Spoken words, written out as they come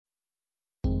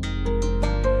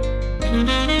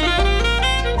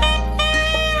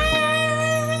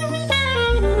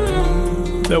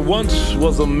There once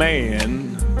was a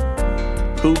man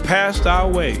who passed our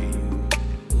way,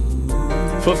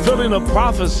 fulfilling a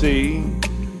prophecy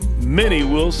many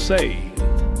will say.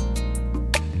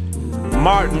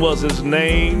 Martin was his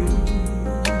name,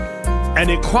 and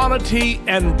equality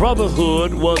and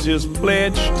brotherhood was his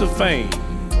pledge to fame.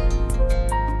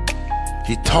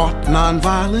 He taught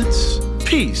nonviolence,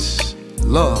 peace,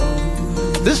 love.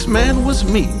 This man was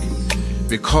meek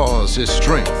because his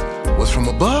strength was from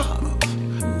above.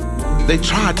 They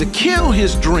tried to kill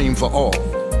his dream for all,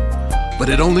 but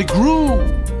it only grew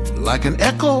like an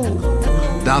echo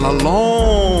down a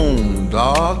long,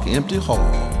 dark, empty hall.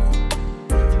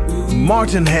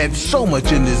 Martin had so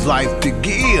much in his life to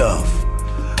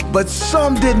give, but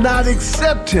some did not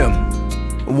accept him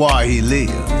while he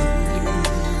lived.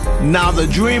 Now the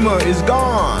dreamer is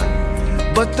gone,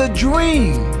 but the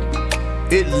dream,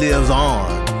 it lives on.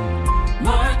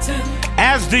 Martin.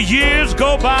 As the years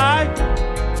go by,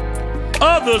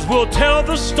 others will tell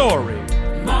the story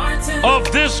Martin.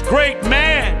 Of this great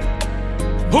man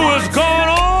who Martin. Has gone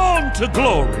on to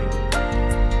glory.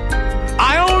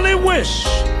 I only wish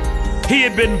he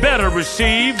had been better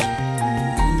received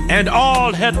and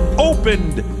all had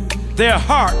opened their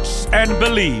hearts and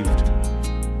believed.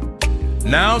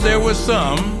 Now there were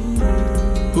some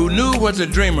who knew what the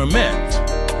dreamer meant,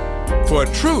 for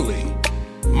truly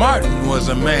Martin was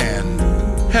a man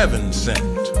heaven sent.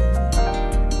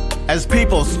 As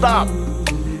people stop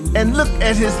and look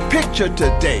at his picture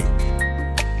today,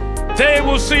 they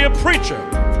will see a preacher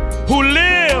who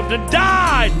lived and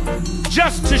died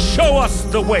just to show us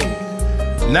the way.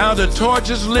 Now the torch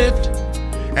is lit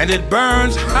and it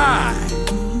burns high,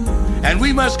 and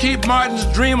we must keep Martin's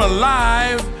dream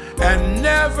alive and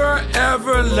never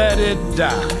ever let it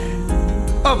die.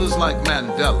 Others like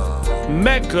Mandela,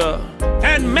 Mecca,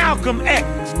 and Malcolm X,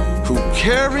 who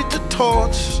carried the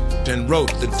torch and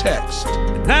wrote the text.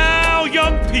 Now,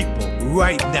 young people,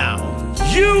 right now,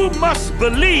 you must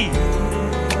believe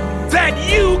that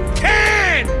you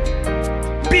can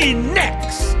be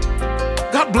next.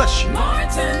 God bless you,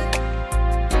 Martin.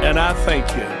 And I thank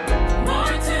you,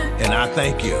 Martin. And I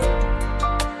thank you,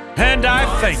 and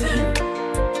I thank you,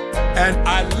 and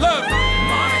I love you.